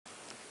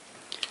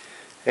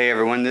Hey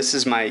everyone, this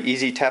is my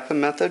easy tapping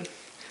method.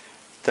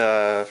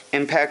 The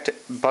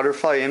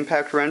butterfly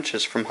impact wrench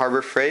is from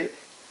Harbor Freight.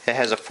 It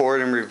has a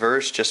forward and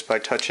reverse just by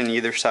touching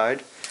either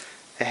side.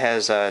 It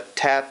has a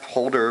tap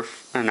holder,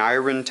 an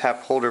iron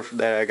tap holder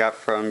that I got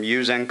from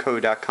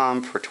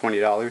usenco.com for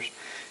 $20.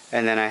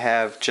 And then I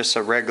have just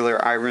a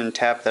regular iron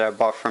tap that I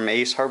bought from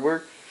Ace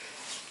Hardware.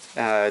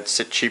 It's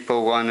a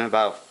cheapo one,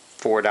 about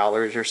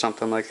 $4 or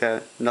something like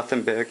that.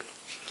 Nothing big.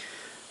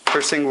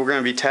 First thing we're going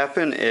to be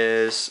tapping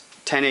is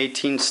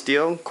 1018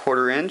 steel,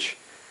 1/4 inch.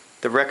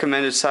 The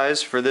recommended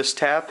size for this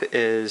tap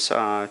is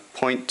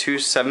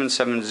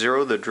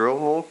 .2770, the drill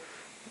hole,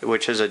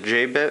 which is a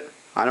J-bit.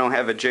 I don't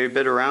have a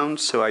J-bit around,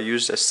 so I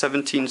used a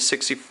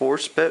 1764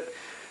 bit,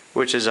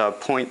 which is a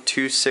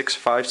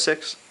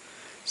 .2656.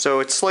 So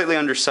it's slightly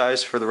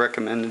undersized for the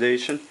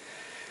recommendation.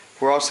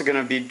 We're also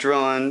going to be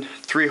drilling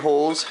 3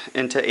 holes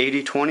into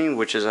 8020,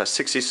 which is a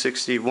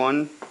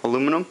 6061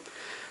 aluminum.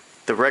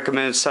 The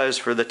recommended size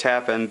for the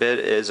tap and bit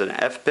is an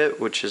F-bit,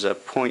 which is a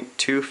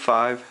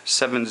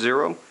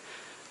 .2570.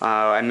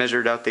 I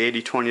measured out the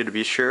 8020 to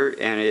be sure,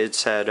 and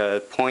it's at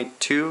a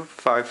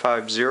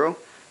 .2550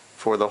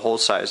 for the hole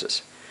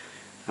sizes.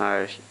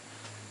 I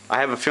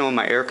have a feeling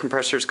my air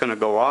compressor is going to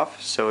go off,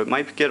 so it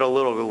might get a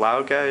little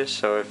loud, guys.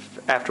 So if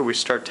after we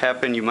start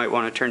tapping, you might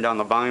want to turn down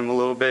the volume a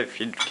little bit if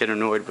you get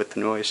annoyed with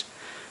the noise.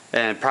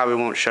 And it probably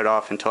won't shut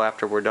off until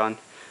after we're done.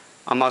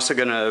 I'm also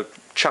going to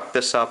chuck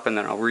this up and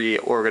then I'll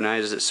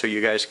reorganize it so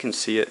you guys can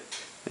see it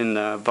in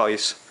the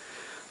vise.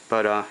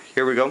 But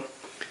here we go.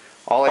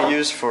 All I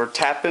use for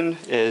tapping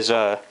is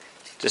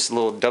just a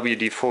little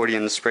WD-40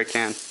 in the spray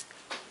can.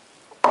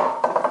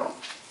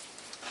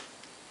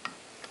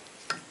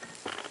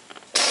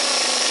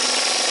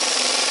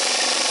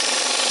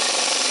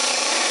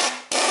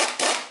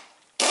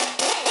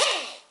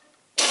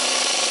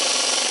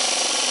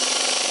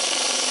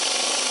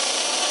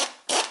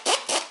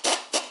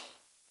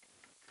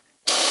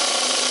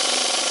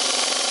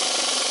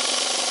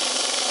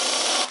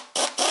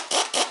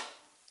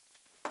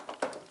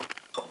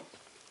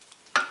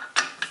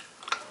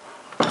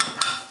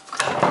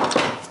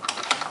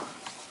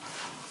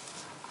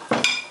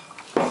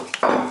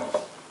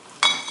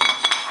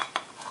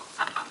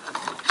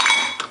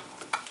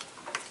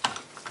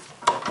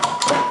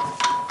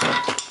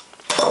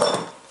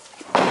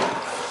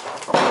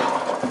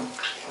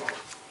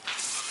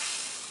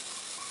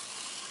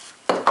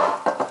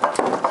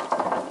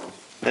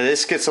 Now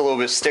this gets a little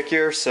bit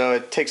stickier, so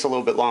it takes a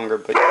little bit longer,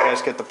 but you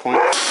guys get the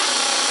point.